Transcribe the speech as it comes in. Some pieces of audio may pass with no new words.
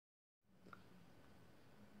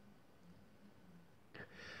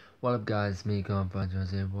What up guys, me Kemp, what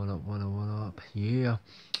up, yeah,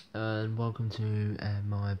 and welcome to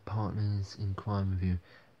my Partners in Crime review,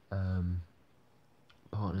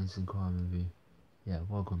 yeah,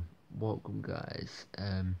 welcome guys,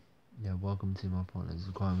 yeah, welcome to my Partners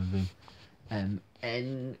in Crime review, N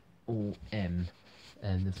or M,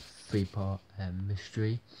 and the 3-part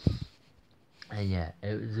mystery, and yeah,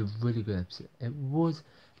 it was a really good episode. It was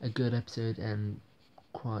a good episode and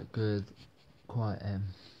quite good, quite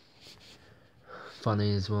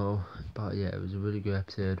funny as well, but yeah, it was a really good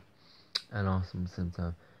episode and awesome at the same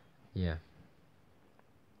time. Yeah,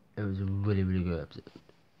 it was a really good episode.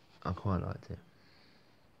 I quite liked it.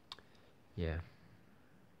 Yeah,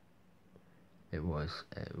 it was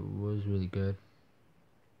really good.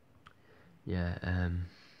 Yeah,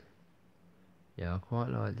 yeah, I quite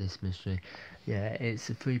like this mystery. Yeah, it's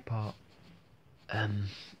a 3-part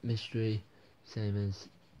mystery, same as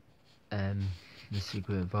The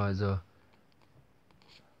Secret Advisor.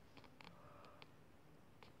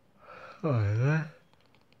 Oh yeah,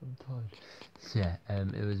 I'm tired. So yeah,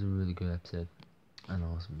 it was a really good episode and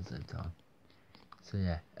awesome at the same time. So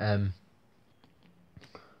yeah,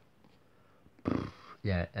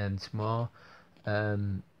 yeah, tomorrow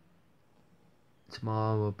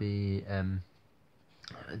we'll be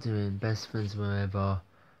doing Best Friends Wherever,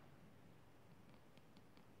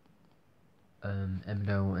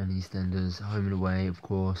 Emmerdale and EastEnders, Home and Away of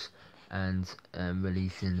course, and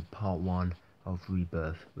releasing part 1 of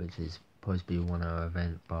Rebirth, which is supposed to be a 1-hour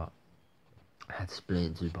event, but I had to split it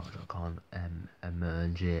into 2 parts. I can't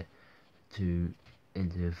merge it into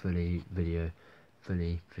a fully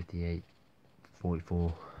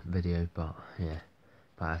 58:44 video, but yeah,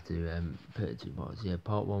 but I have to put it 2 parts. Yeah,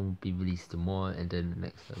 part 1 will be released tomorrow, and then the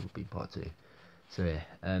next one will be part 2. So yeah,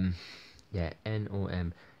 yeah, N or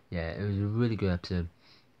M. Yeah, it was a really good episode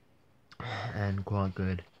and quite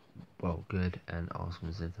good. Well, good and awesome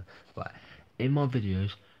at the same time. But in my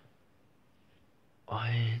videos,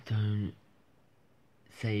 I don't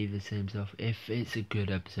say the same stuff. If it's a good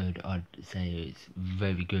episode, I'd say it's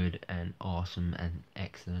very good and awesome and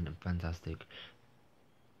excellent and fantastic.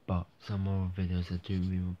 But some other videos I do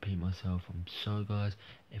repeat myself. I'm sorry guys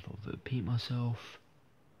if I repeat myself.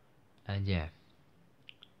 And yeah,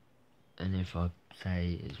 and if I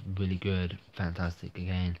say it's really good, fantastic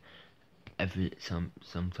again,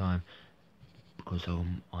 sometime, because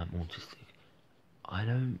I'm autistic, I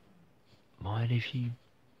don't mind if you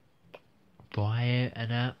buy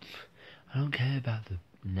an app. I don't care about the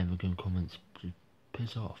never good comments. Just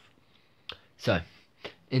piss off. So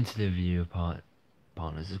into the review of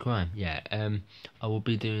Partners in Crime. Yeah, I will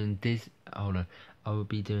be doing this. Hold on, I will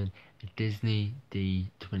be doing a Disney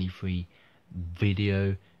D23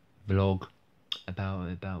 video vlog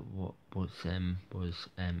about what was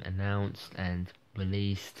announced and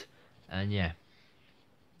released, and yeah.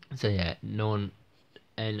 So yeah,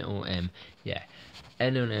 N or M. Yeah,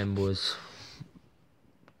 N or M was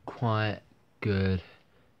quite good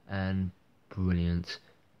and brilliant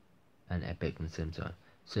and epic at the same time.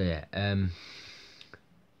 So yeah, and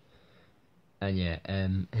yeah,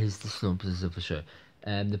 here's the synopsis of the show.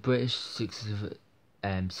 The British Secret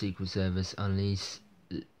Service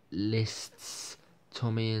lists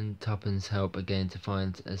Tommy and Tuppence help again to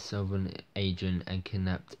find a sovereign agent and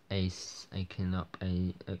kidnap a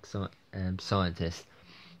scientist.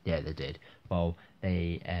 Yeah, they did. Well,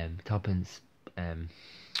 they Tuppence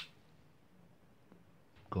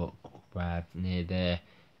got grabbed near there,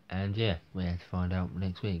 and yeah, we have to find out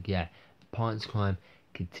next week. Yeah, Partners Crime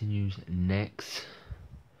continues next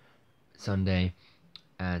Sunday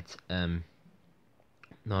at 9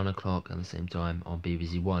 o'clock at the same time on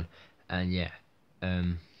BBC One, and yeah,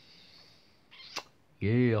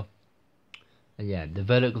 yeah, and yeah, the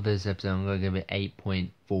verdict of this episode, I'm gonna give it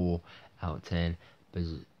 8.4 out of 10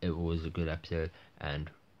 because it was a good episode and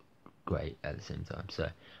great at the same time. So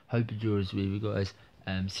hope you enjoy this video guys.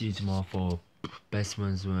 See you tomorrow for Best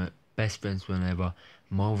Friends Whenever,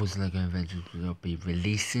 Marvel's Lego Adventures will be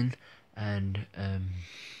releasing, and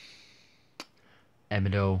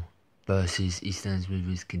Emmerdale versus EastEnders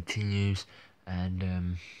movies continues, and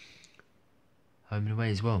Home and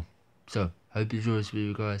Away as well. So hope you enjoy this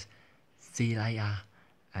video guys. See you later,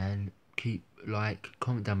 and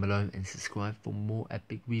comment down below and subscribe for more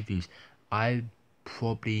epic reviews. I'll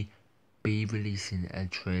probably be releasing a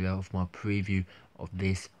trailer of my preview of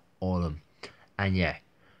this autumn, and yeah,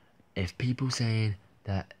 if people saying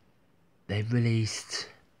that they've released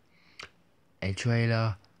a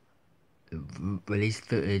trailer, released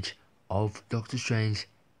footage of Doctor Strange,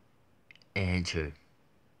 it ain't true.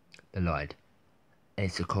 They lied.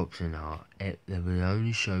 it's a Corpse and Heart. They were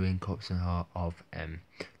only showing Corpse and Heart of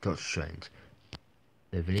Doctor Strange.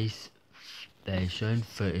 They're showing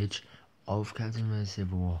footage of Captain America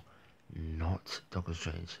Civil War, not Doctor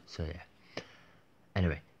Strange. So yeah.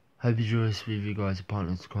 Anyway, hope you enjoyed this video, guys.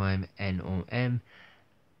 Partners Crime NOM.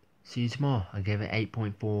 See you tomorrow. I gave it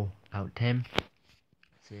 8.4 out of 10.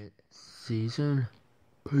 See you soon.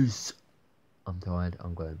 Peace. I'm tired.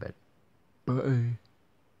 I'm going to bed. Bye.